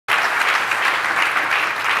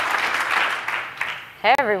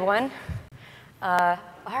Hey, everyone. All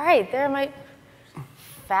right, there might.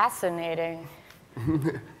 Fascinating.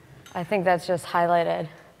 I think that's just highlighted.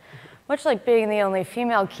 Much like being the only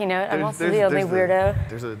female keynote, I'm also the only weirdo.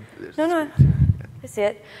 No, I see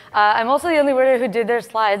it. I'm also the only weirdo who did their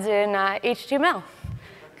slides in HTML.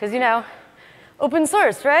 Because, you know, open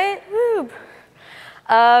source, right? Woo.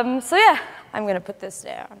 So yeah, I'm going to put this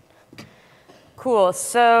down. Cool.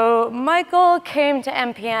 So Michael came to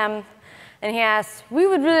NPM, and he asked, we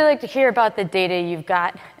would really like to hear about the data you've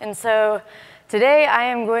got. And so today, I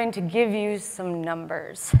am going to give you some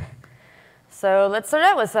numbers. So let's start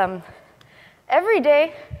out with some. Every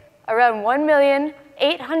day, around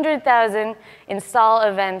 1,800,000 install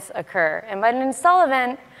events occur. And by an install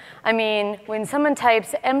event, I mean when someone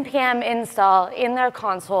types npm install in their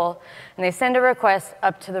console, and they send a request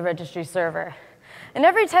up to the registry server. And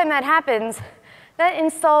every time that happens, that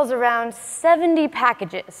installs around 70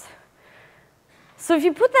 packages. So if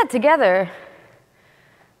you put that together,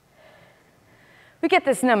 we get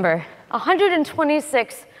this number,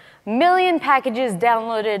 126 million packages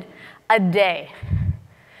downloaded a day.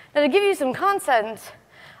 Now, to give you some context,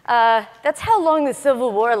 that's how long the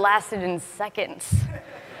Civil War lasted in seconds.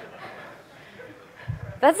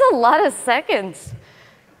 That's a lot of seconds.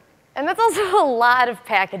 And that's also a lot of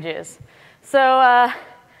packages. So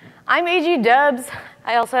I'm AG Dubs.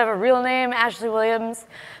 I also have a real name, Ashley Williams.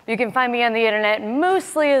 You can find me on the internet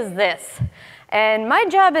mostly as this. And my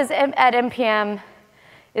job at NPM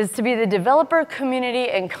is to be the developer, community,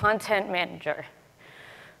 and content manager.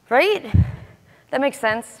 Right? That makes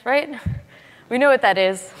sense, right? We know what that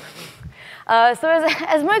is. So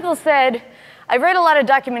as Michael said, I write a lot of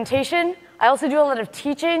documentation. I also do a lot of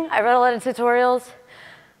teaching. I write a lot of tutorials.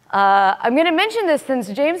 I'm going to mention this since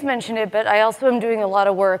James mentioned it, but I also am doing a lot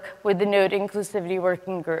of work with the Node Inclusivity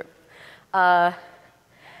Working Group.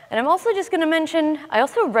 And I'm also just going to mention, I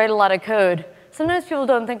also write a lot of code. Sometimes people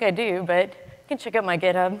don't think I do, but you can check out my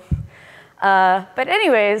GitHub. But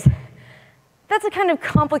anyways, that's a kind of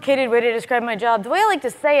complicated way to describe my job. The way I like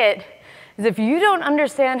to say it is if you don't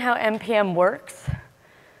understand how NPM works,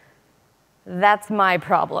 that's my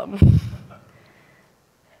problem.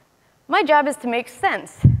 My job is to make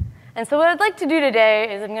sense. And so what I'd like to do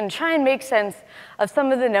today is I'm going to try and make sense of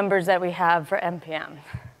some of the numbers that we have for NPM.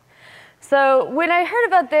 So when I heard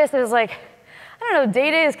about this, I was like, I don't know,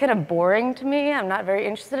 data is kind of boring to me. I'm not very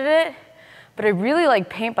interested in it. But I really like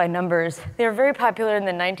paint by numbers. They were very popular in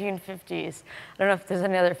the 1950s. I don't know if there's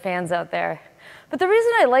any other fans out there. But the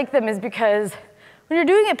reason I like them is because when you're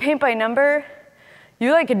doing a paint by number,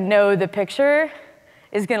 you like know the picture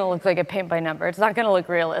is going to look like a paint by number. It's not going to look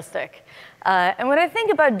realistic. And when I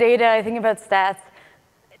think about data, I think about stats,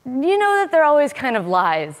 you know that they're always kind of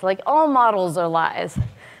lies. Like all models are lies.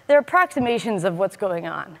 They're approximations of what's going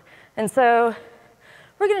on. And so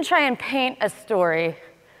we're going to try and paint a story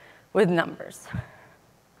with numbers.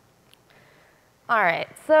 All right,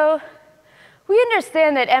 so we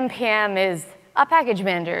understand that NPM is a package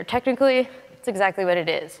manager. Technically, it's exactly what it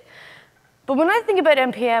is. But when I think about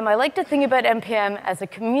NPM, I like to think about NPM as a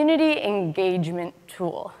community engagement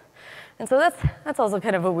tool. And so that's also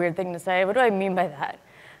kind of a weird thing to say. What do I mean by that?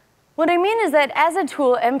 What I mean is that as a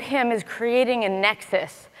tool, NPM is creating a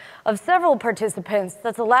nexus of several participants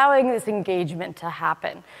that's allowing this engagement to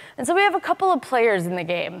happen. And so we have a couple of players in the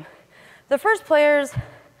game. The first players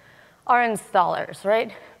are installers,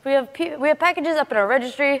 right? We have packages up in our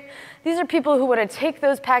registry. These are people who want to take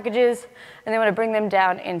those packages and they want to bring them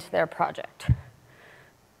down into their project.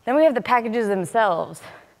 Then we have the packages themselves.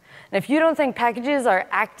 And if you don't think packages are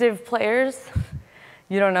active players,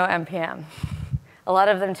 you don't know NPM. A lot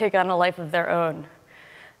of them take on a life of their own.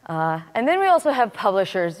 And then we also have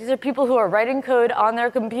publishers. These are people who are writing code on their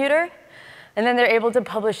computer, and then they're able to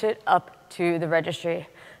publish it up to the registry.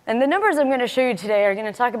 And the numbers I'm going to show you today are going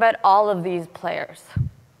to talk about all of these players.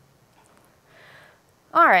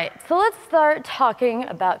 All right, so let's start talking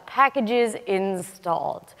about packages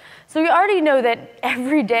installed. So we already know that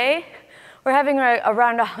every day we're having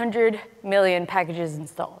around 100 million packages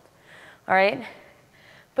installed. All right?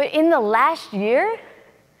 But in the last year,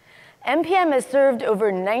 NPM has served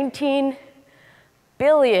over 19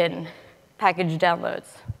 billion package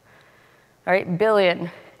downloads. All right, billion.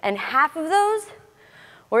 And half of those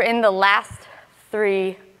were in the last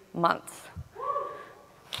 3 months.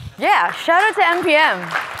 Yeah, shout out to NPM.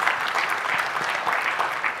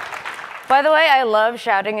 By the way, I love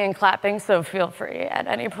shouting and clapping, so feel free at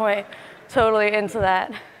any point. Totally into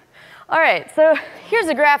that. All right, so here's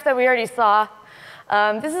a graph that we already saw.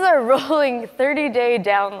 This is our rolling 30-day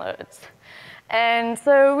downloads. And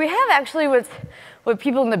so we have actually what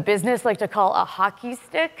people in the business like to call a hockey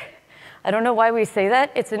stick. I don't know why we say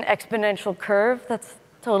that. It's an exponential curve. That's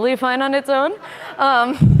totally fine on its own.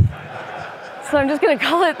 So I'm just going to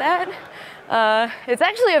call it that. It's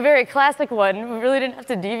actually a very classic one. We really didn't have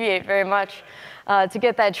to deviate very much to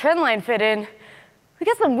get that trend line fit in. We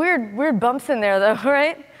got some weird bumps in there, though,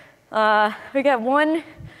 right? We got one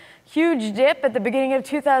huge dip at the beginning of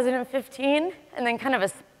 2015, and then kind of a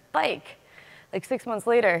spike, like 6 months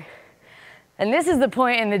later. And this is the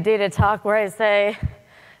point in the data talk where I say,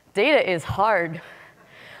 data is hard.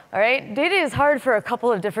 All right? Data is hard for a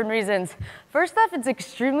couple of different reasons. First off, it's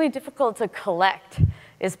extremely difficult to collect,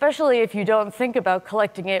 especially if you don't think about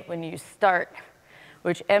collecting it when you start,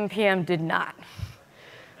 which NPM did not.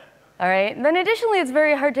 All right? And then additionally, it's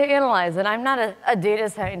very hard to analyze, and I'm not a data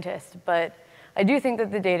scientist, but I do think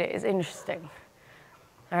that the data is interesting.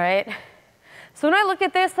 All right? So when I look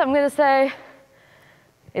at this, I'm going to say,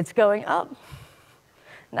 it's going up.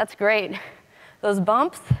 And that's great. Those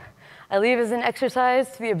bumps, I leave as an exercise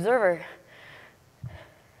to the observer.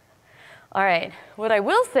 All right, what I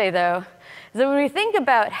will say, though, is that when we think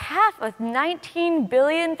about half of 19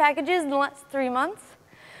 billion packages in the last 3 months,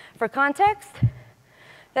 for context,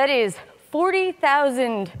 that is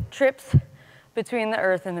 40,000 trips between the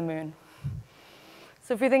Earth and the Moon.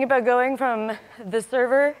 So if we think about going from the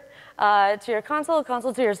server to your console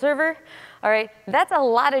to your server, all right, that's a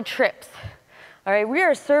lot of trips. All right, we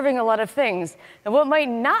are serving a lot of things. And what might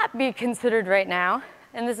not be considered right now,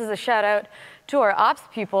 and this is a shout out to our ops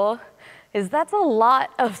people, is that's a lot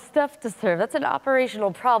of stuff to serve. That's an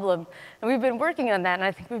operational problem. And we've been working on that, and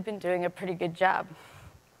I think we've been doing a pretty good job.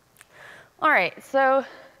 All right, so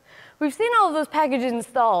we've seen all of those package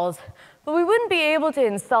installs, but we wouldn't be able to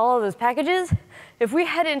install all those packages if we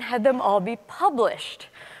hadn't had them all be published.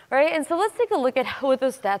 Right? And so let's take a look at what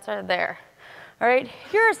those stats are there. All right,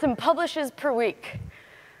 here are some publishes per week.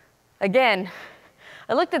 Again,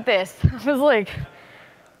 I looked at this. I was like,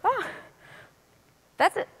 oh,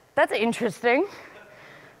 that's interesting.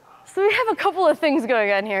 So we have a couple of things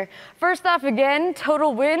going on here. First off, again,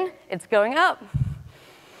 total win, it's going up.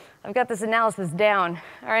 I've got this analysis down,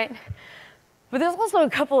 all right? But there's also a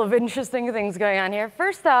couple of interesting things going on here.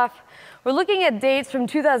 First off, we're looking at dates from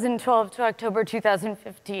 2012 to October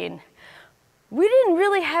 2015. We didn't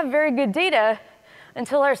really have very good data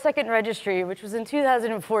until our second registry, which was in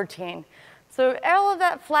 2014. So all of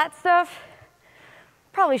that flat stuff,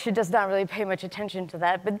 probably should just not really pay much attention to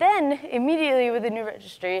that. But then, immediately with the new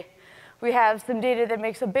registry, we have some data that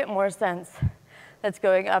makes a bit more sense that's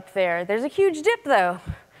going up there. There's a huge dip, though.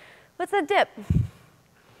 What's that dip?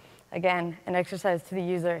 Again, an exercise to the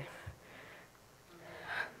user.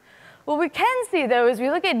 What we can see, though, is we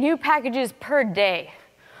look at new packages per day.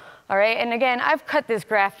 All right, and again, I've cut this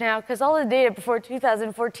graph now because all the data before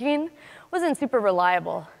 2014 wasn't super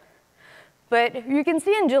reliable. But you can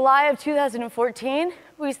see in July of 2014,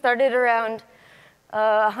 we started around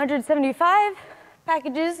 175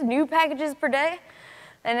 packages, new packages per day.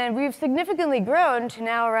 And then we've significantly grown to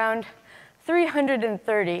now around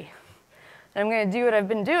 330. And I'm going to do what I've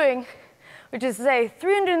been doing, which is to say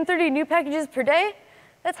 330 new packages per day,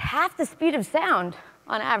 that's half the speed of sound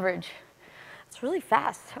on average. It's really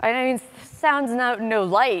fast. I mean, sound's no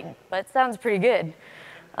light, but it sounds pretty good.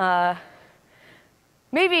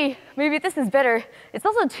 Maybe this is better. It's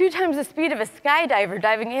also 2 times the speed of a skydiver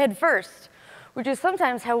diving head first, which is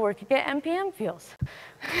sometimes how working at NPM feels.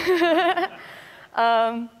 But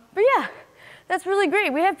yeah, that's really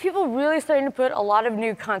great. We have people really starting to put a lot of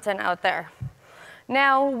new content out there.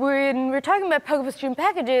 Now, when we're talking about upstream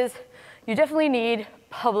packages, you definitely need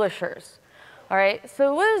publishers. All right,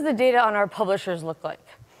 so what does the data on our publishers look like?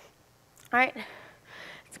 All right,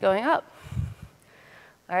 it's going up.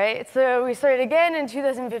 All right, so we started again in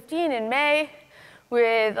 2015 in May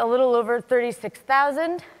with a little over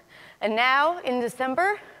 36,000. And now, in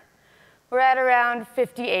December, we're at around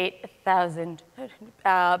 58,000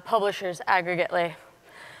 publishers aggregately.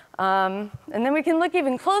 And then we can look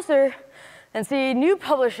even closer and see new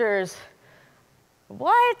publishers.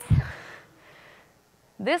 What?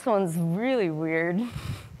 This one's really weird.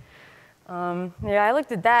 Yeah, I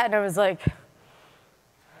looked at that and I was like,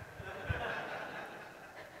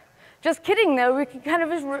 just kidding though, we can kind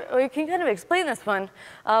of explain this one.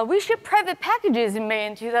 We shipped private packages in May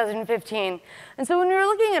in 2015. And so when we were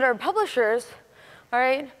looking at our publishers, all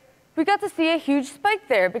right, we got to see a huge spike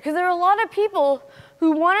there because there were a lot of people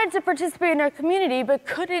who wanted to participate in our community but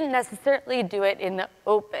couldn't necessarily do it in the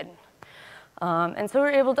open. And so we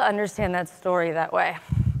were able to understand that story that way.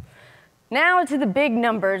 Now to the big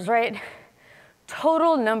numbers, right?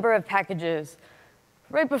 Total number of packages.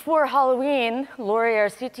 Right before Halloween, Lori, our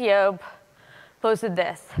CTO, posted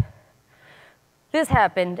this. this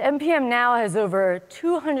happened. NPM now has over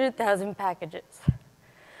 200,000 packages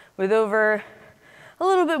with over a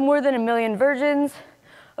little bit more than 1 million versions,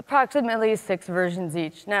 approximately 6 versions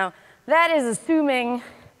each. Now, that is assuming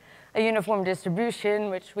a uniform distribution,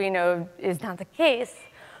 which we know is not the case,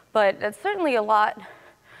 but that's certainly a lot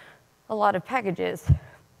of packages.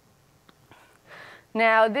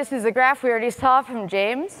 Now, this is a graph we already saw from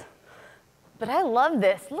James, but I love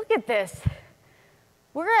this. Look at this.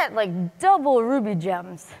 We're at like double Ruby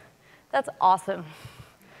gems. That's awesome.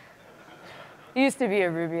 I used to be a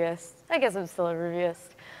Rubyist. I guess I'm still a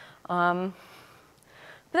Rubyist. But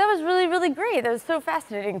that was really, really great. That was so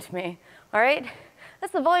fascinating to me. All right?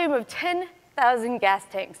 That's the volume of 10,000 gas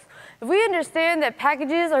tanks. If we understand that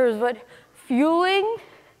packages are what fueling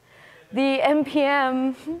the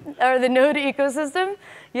NPM or the Node ecosystem,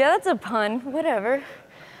 yeah, that's a pun, whatever.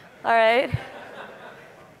 All right?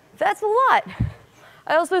 That's a lot.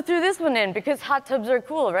 I also threw this one in because hot tubs are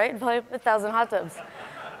cool, right? Volume 1,000 hot tubs.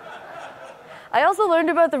 I also learned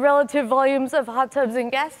about the relative volumes of hot tubs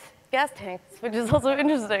and gas tanks, which is also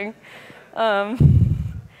interesting.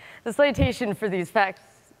 The citation for these facts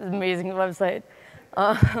is an amazing website.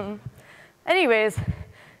 Anyways,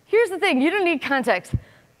 here's the thing. You don't need context.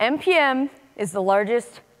 NPM is the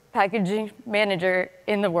largest packaging manager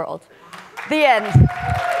in the world. The end.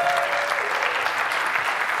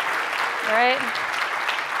 All right?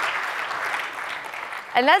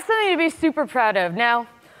 And that's something to be super proud of. Now,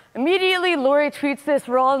 immediately, Lori tweets this,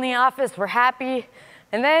 we're all in the office, we're happy.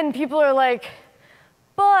 And then people are like,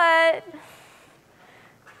 but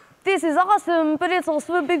this is awesome, but it's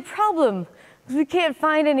also a big problem, because we can't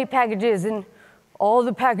find any packages, and all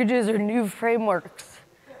the packages are new frameworks.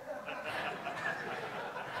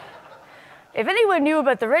 If anyone knew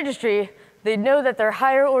about the registry, they'd know that they're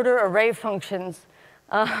higher order array functions,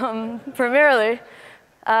 primarily.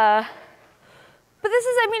 But this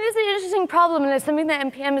is, I mean, it's an interesting problem, and it's something that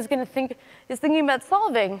NPM is thinking about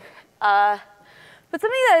solving. But something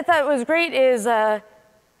that I thought was great is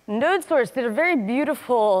NodeSource did a very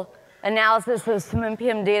beautiful analysis of some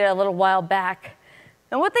NPM data a little while back.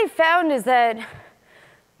 And what they found is that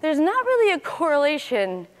there's not really a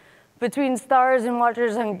correlation between stars and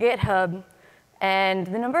watchers on GitHub and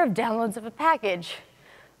the number of downloads of a package.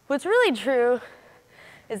 What's really true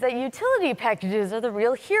is that utility packages are the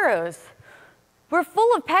real heroes. We're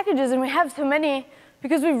full of packages, and we have so many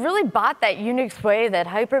because we've really bought that Unix way, that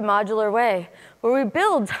hyper-modular way, where we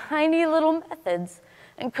build tiny little methods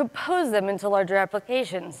and compose them into larger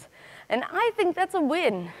applications. And I think that's a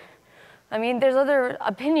win. I mean, there's other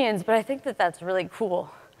opinions, but I think that that's really cool.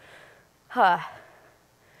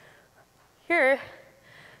 Here,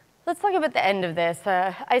 let's talk about the end of this.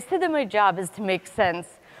 I said that my job is to make sense.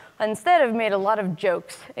 Instead, I've made a lot of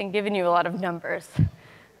jokes and given you a lot of numbers.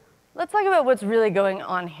 Let's talk about what's really going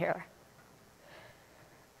on here.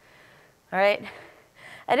 All right?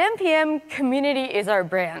 At NPM, community is our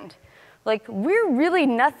brand. Like, we're really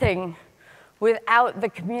nothing without the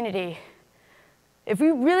community. If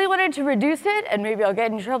we really wanted to reduce it, and maybe I'll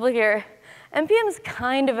get in trouble here, NPM is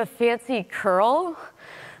kind of a fancy curl.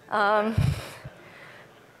 But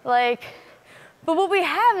what we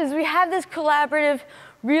have is we have this collaborative,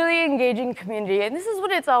 really engaging community, and this is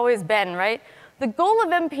what it's always been, right? The goal of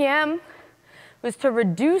NPM was to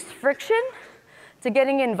reduce friction to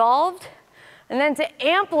getting involved, and then to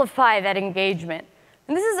amplify that engagement.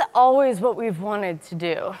 And this is always what we've wanted to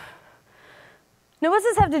do. Now, what does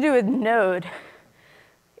this have to do with Node?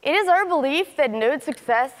 It is our belief that Node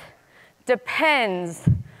success depends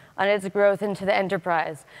on its growth into the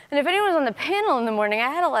enterprise. And if anyone was on the panel in the morning, I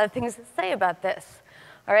had a lot of things to say about this.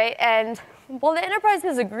 All right? And while the enterprise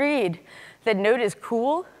has agreed that Node is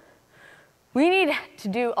cool, we need to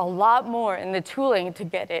do a lot more in the tooling to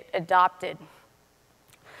get it adopted.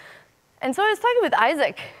 And so I was talking with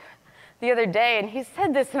Isaac the other day, and he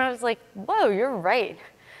said this, and I was like, whoa, you're right.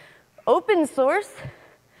 Open source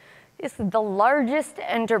is the largest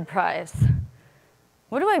enterprise.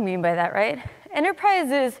 What do I mean by that, right?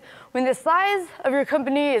 Enterprise is when the size of your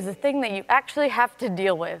company is a thing that you actually have to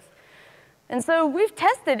deal with. And so we've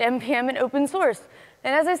tested NPM in open source.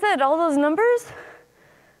 And as I said, all those numbers,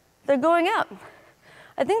 they're going up.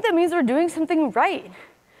 I think that means we're doing something right.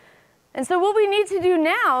 And so what we need to do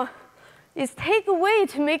now is take a way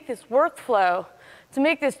to make this workflow, to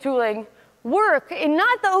make this tooling work in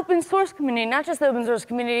not the open source community, not just the open source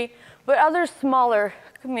community, but other smaller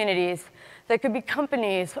communities that could be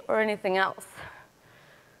companies or anything else.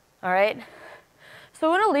 All right? So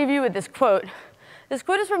I want to leave you with this quote. This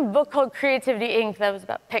quote is from a book called Creativity, Inc. that was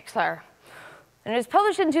about Pixar. And it was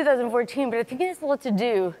published in 2014, but I think it has a lot to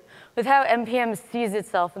do with how NPM sees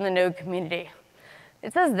itself in the Node community.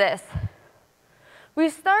 It says this: we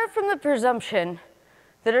start from the presumption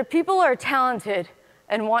that our people are talented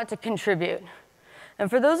and want to contribute. And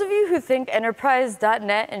for those of you who think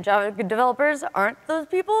enterprise.NET and Java developers aren't those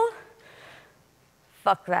people,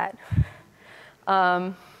 fuck that.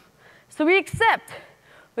 So we accept,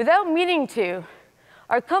 without meaning to,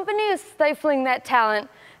 our company is stifling that talent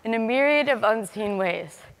in a myriad of unseen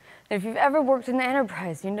ways. And if you've ever worked in the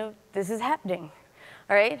enterprise, you know this is happening,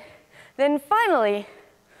 all right? Then finally,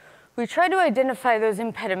 we try to identify those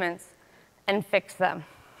impediments and fix them.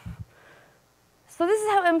 So this is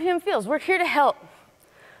how NPM feels. We're here to help,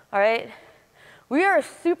 all right? We are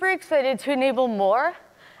super excited to enable more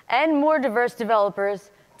and more diverse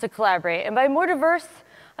developers to collaborate. And by more diverse,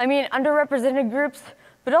 I mean underrepresented groups,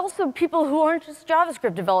 but also people who aren't just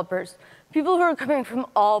JavaScript developers, people who are coming from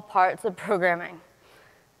all parts of programming.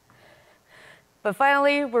 But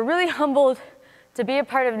finally, we're really humbled to be a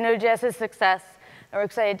part of Node.js's success, and we're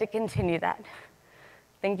excited to continue that.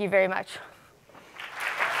 Thank you very much.